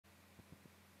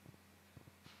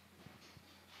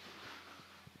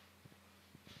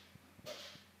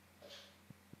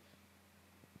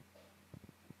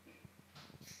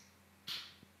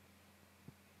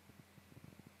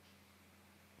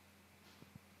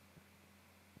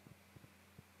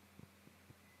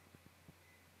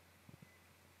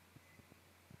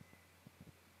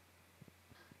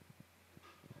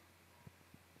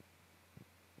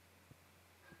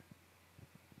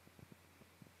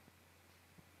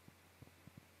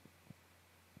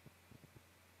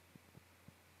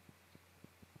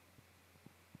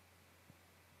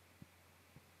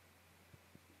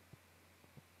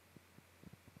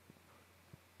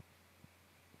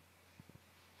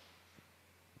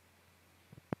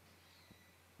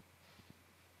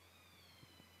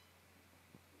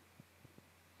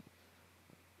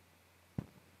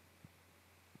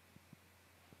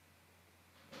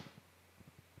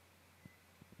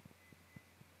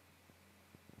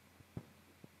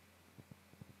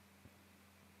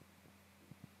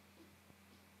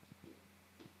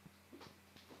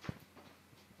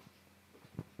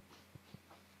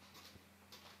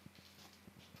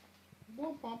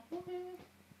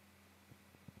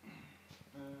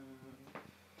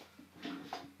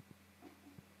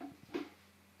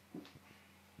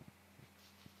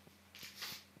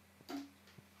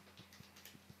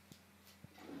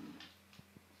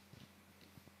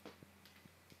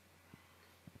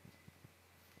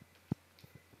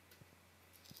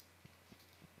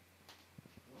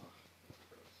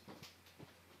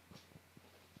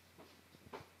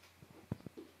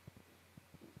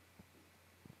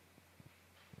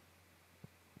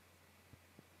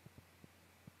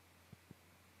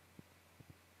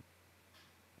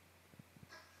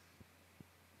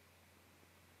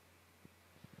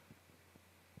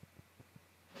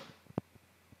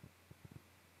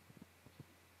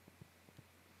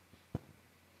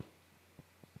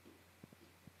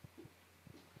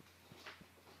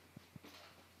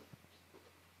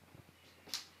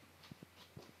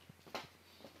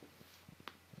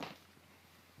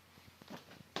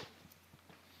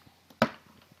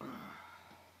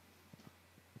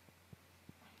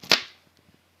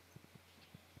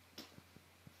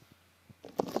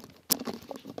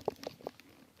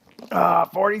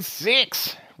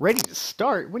46. Ready to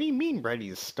start? What do you mean ready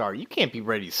to start? You can't be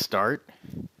ready to start.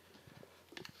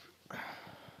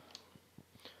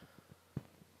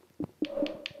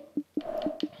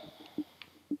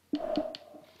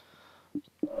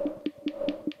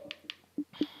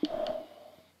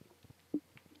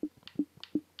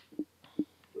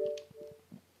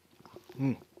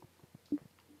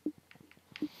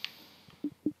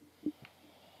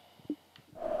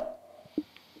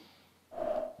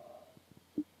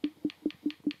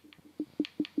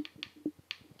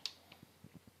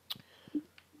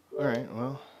 Alright,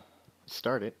 well,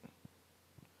 start it.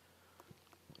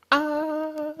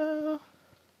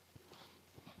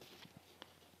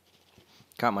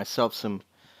 Got myself some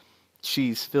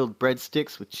cheese-filled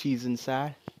breadsticks with cheese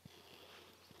inside.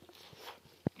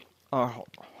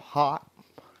 Hot.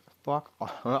 Fuck.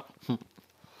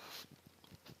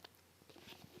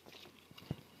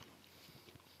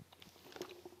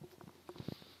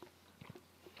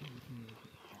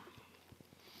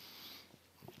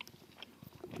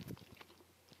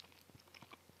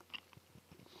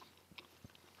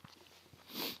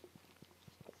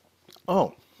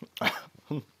 Oh.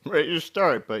 Ready to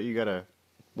start, but you gotta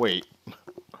wait.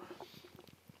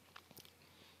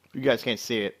 You guys can't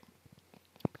see it.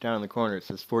 Down in the corner it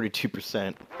says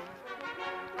 42%.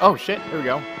 Oh shit, here we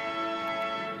go.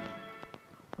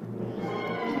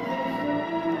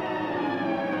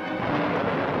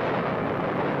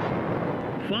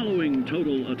 Following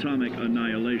total atomic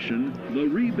annihilation, the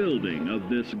rebuilding of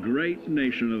this great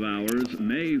nation of ours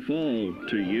may fall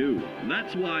to you.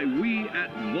 That's why we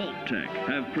at Vault-Tec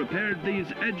have prepared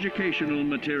these educational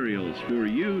materials for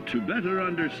you to better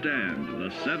understand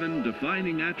the 7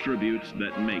 defining attributes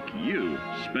that make you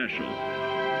special.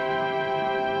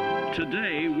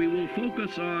 Today, we will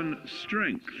focus on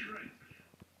strength.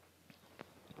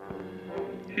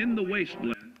 In the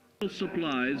wasteland,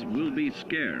 supplies will be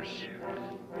scarce.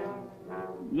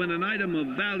 When an item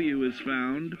of value is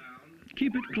found,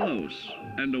 keep it close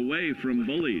and away from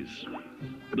bullies.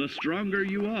 The stronger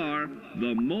you are,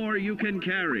 the more you can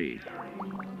carry.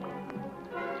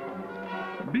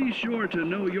 Be sure to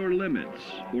know your limits,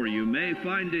 or you may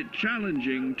find it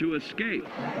challenging to escape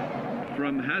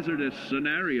from hazardous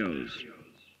scenarios,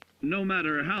 no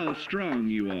matter how strong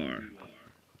you are.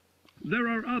 There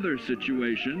are other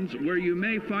situations where you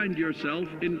may find yourself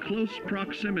in close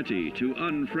proximity to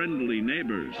unfriendly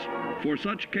neighbors. For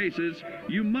such cases,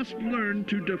 you must learn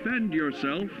to defend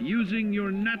yourself using your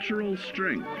natural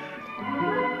strength.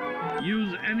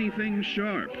 Use anything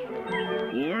sharp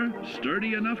or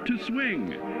sturdy enough to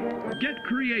swing. Get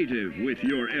creative with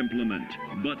your implement,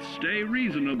 but stay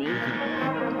reasonable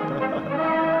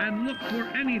and look for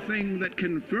anything that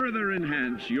can further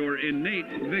enhance your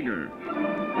innate vigor.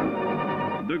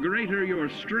 The greater your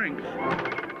strength,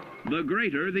 the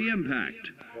greater the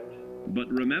impact. But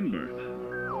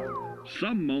remember,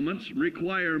 some moments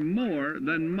require more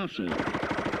than muscle.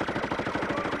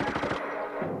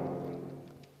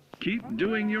 Keep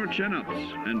doing your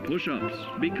chin-ups and push-ups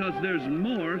because there's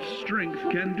more strength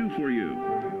can do for you.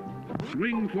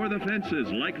 Swing for the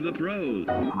fences like the pros,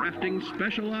 crafting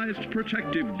specialized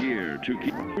protective gear to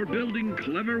keep or building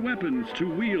clever weapons to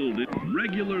wield.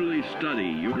 Regularly study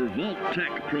your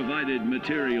Vault-Tec provided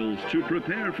materials to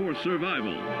prepare for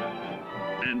survival.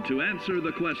 And to answer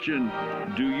the question,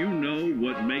 do you know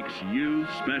what makes you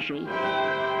special?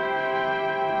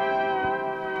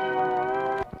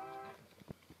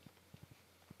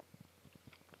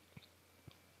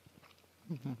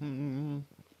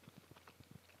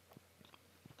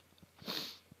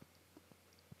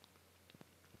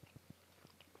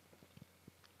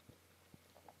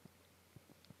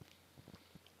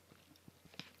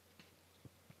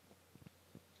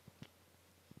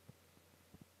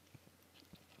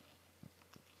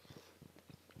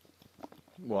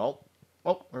 Well,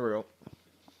 oh, there we go.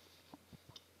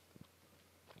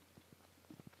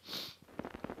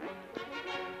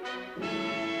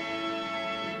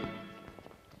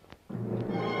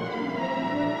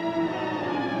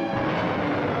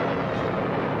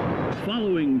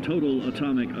 Following total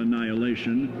atomic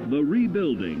annihilation, the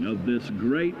rebuilding of this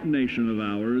great nation of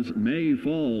ours may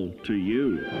fall to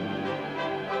you.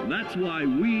 That's why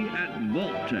we at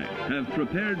Vault-Tec have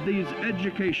prepared these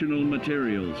educational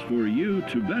materials for you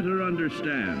to better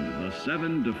understand the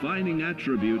 7 defining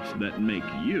attributes that make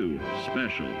you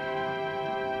special.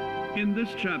 In this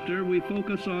chapter, we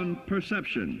focus on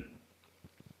perception.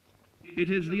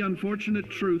 It is the unfortunate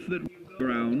truth that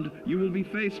ground, you will be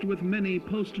faced with many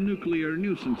post-nuclear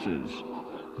nuisances.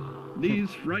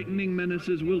 These frightening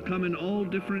menaces will come in all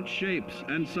different shapes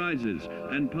and sizes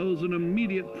and pose an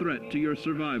immediate threat to your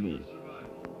survival.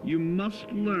 You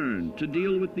must learn to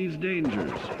deal with these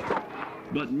dangers,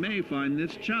 but may find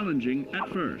this challenging at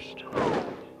first.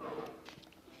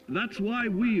 That's why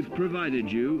we've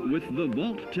provided you with the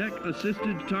Vault-Tec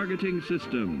Assisted Targeting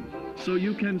System, so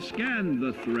you can scan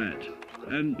the threat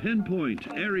and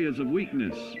pinpoint areas of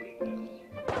weakness.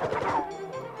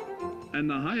 And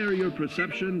the higher your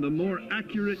perception, the more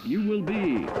accurate you will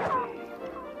be.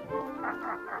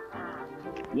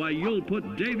 Why, you'll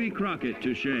put Davy Crockett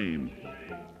to shame.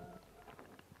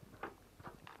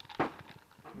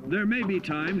 There may be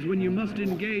times when you must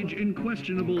engage in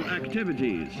questionable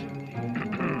activities.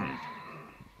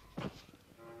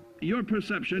 Your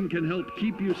perception can help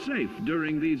keep you safe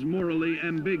during these morally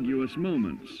ambiguous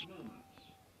moments.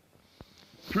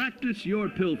 Practice your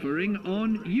pilfering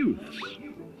on youths,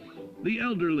 the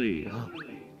elderly,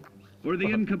 or the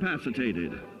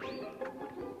incapacitated.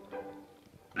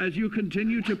 As you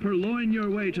continue to purloin your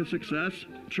way to success,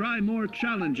 try more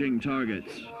challenging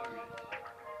targets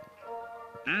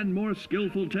and more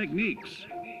skillful techniques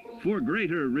for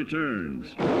greater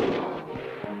returns.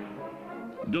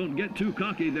 Don't get too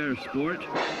cocky there, sport.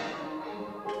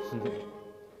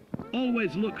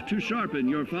 Always look to sharpen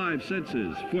your 5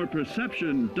 senses, for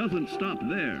perception doesn't stop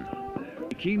there.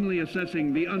 Keenly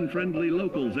assessing the unfriendly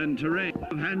locals and terrain,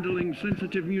 of handling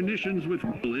sensitive munitions with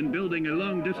people in building a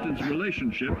long-distance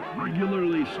relationship,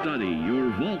 regularly study your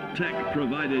Vault-Tec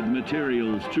provided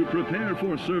materials to prepare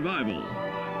for survival.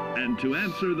 And to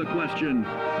answer the question,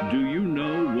 do you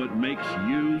know what makes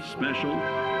you special?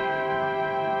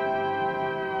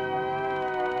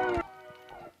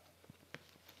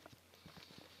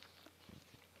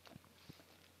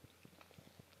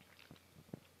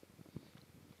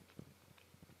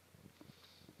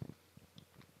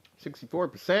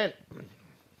 $64%. I'm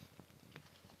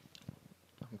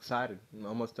excited. I'm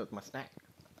almost done with my snack.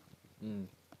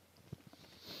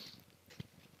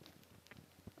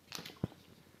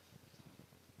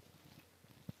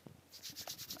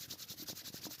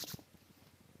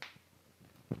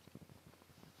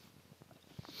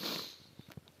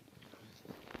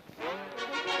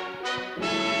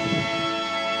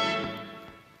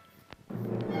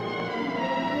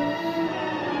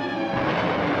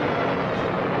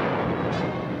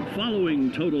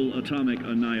 Following total atomic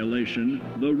annihilation,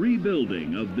 the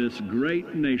rebuilding of this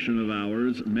great nation of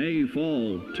ours may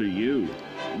fall to you.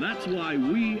 That's why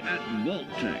we at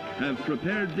Vault-Tec have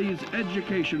prepared these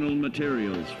educational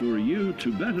materials for you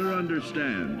to better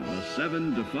understand the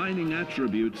 7 defining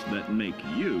attributes that make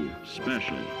you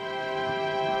special.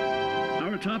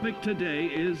 Our topic today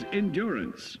is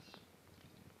endurance.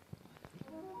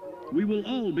 We will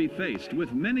all be faced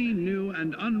with many new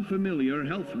and unfamiliar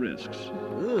health risks,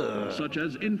 such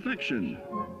as infection,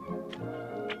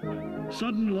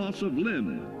 sudden loss of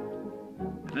limb,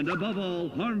 and above all,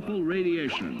 harmful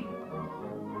radiation.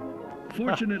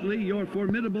 Fortunately, your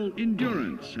formidable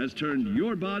endurance has turned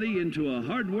your body into a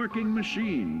hard-working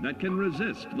machine that can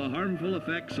resist the harmful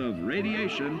effects of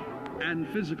radiation and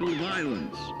physical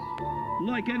violence.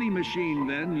 Like any machine,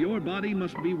 then, your body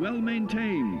must be well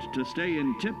maintained to stay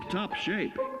in tip-top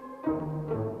shape.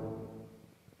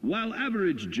 While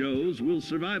average Joes will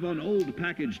survive on old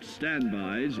packaged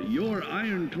standbys, your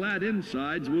ironclad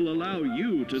insides will allow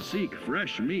you to seek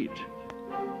fresh meat.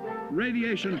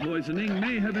 Radiation poisoning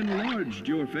may have enlarged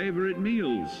your favorite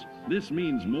meals. This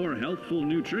means more healthful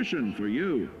nutrition for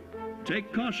you.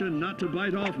 Take caution not to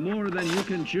bite off more than you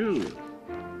can chew.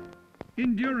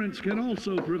 Endurance can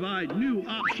also provide new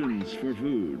options for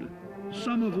food,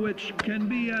 some of which can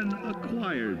be an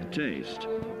acquired taste.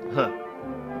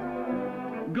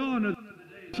 Gone are the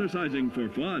days exercising for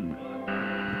fun.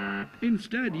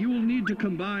 Instead, you will need to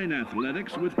combine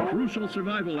athletics with crucial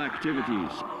survival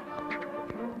activities.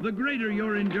 The greater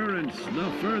your endurance,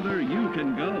 the further you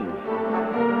can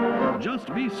go.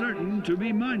 Just be certain to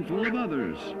be mindful of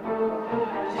others.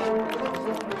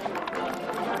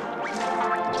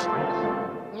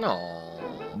 No.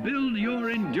 Build your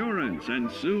endurance,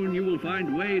 and soon you will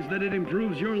find ways that it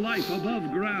improves your life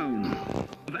above ground.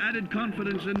 Have added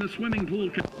confidence in the swimming pool,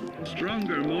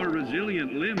 stronger, more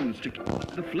resilient limbs to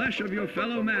the flesh of your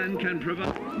fellow man can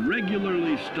provide.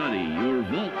 Regularly study your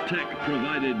Vault-Tec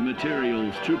provided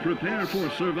materials to prepare for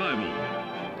survival.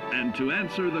 And to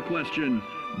answer the question,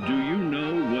 do you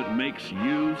know what makes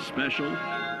you special?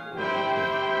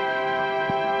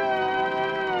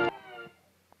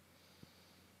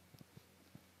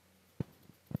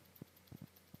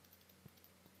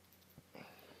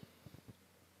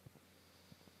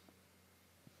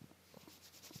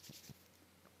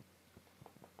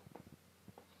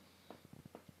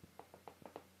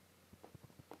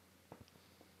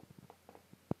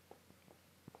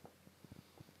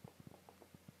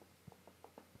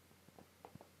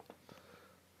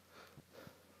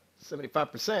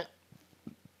 $75%.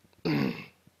 I'm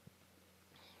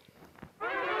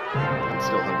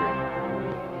still hungry.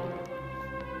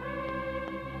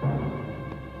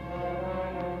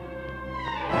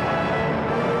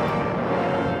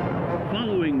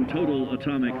 Following total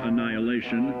atomic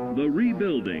annihilation, the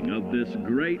rebuilding of this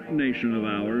great nation of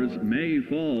ours may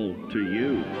fall to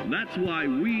you. That's why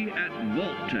we at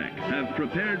Vault-Tec have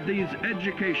prepared these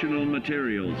educational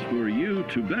materials for you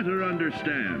to better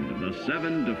understand the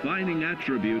 7 defining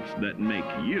attributes that make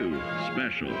you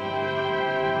special.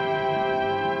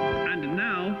 And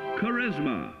now,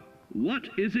 charisma. What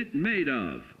is it made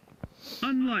of?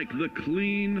 Unlike the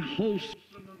clean, wholesome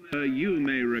you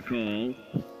may recall,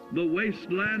 the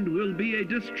wasteland will be a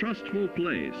distrustful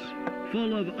place,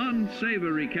 full of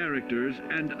unsavory characters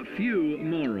and few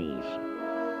morals.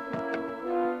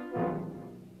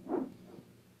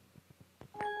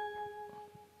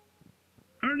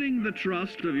 Earning the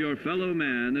trust of your fellow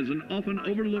man is an often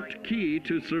overlooked key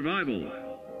to survival.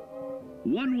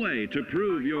 One way to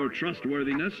prove your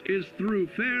trustworthiness is through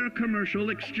fair commercial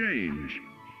exchange.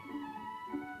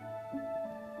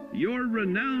 Your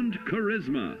renowned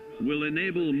charisma will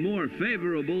enable more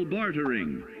favorable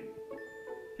bartering.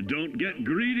 Don't get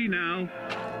greedy now.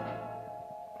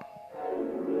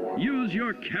 Use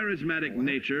your charismatic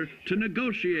nature to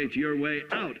negotiate your way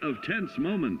out of tense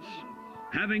moments.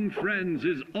 Having friends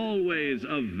is always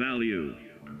of value.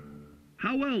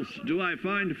 How else do I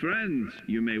find friends,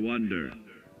 you may wonder?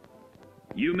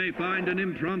 You may find an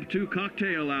impromptu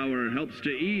cocktail hour helps to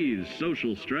ease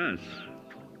social stress.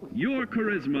 Your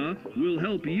charisma will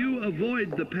help you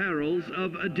avoid the perils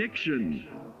of addiction,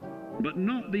 but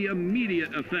not the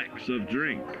immediate effects of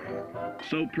drink.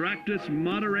 So practice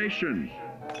moderation,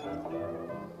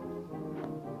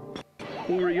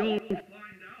 or you'll find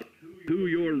out who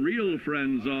your real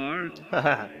friends are.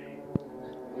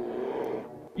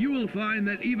 You will find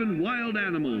that even wild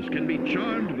animals can be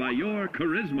charmed by your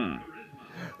charisma.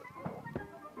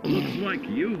 Looks like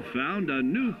you've found a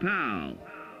new pal.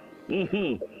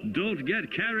 Oh, don't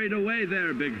get carried away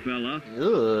there, big fella.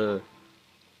 Ugh.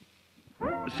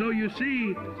 So you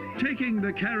see, taking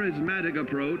the charismatic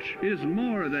approach is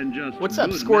more than just What's up,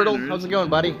 good Squirtle? manners. How's it going,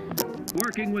 buddy?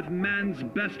 Working with man's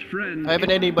best friend. I haven't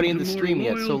had anybody in the is a more stream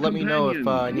yet, so loyal let me know if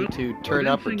I need companion, to turn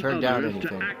up or convincing turn down others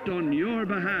anything. to act on your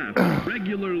behalf.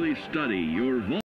 Regularly study your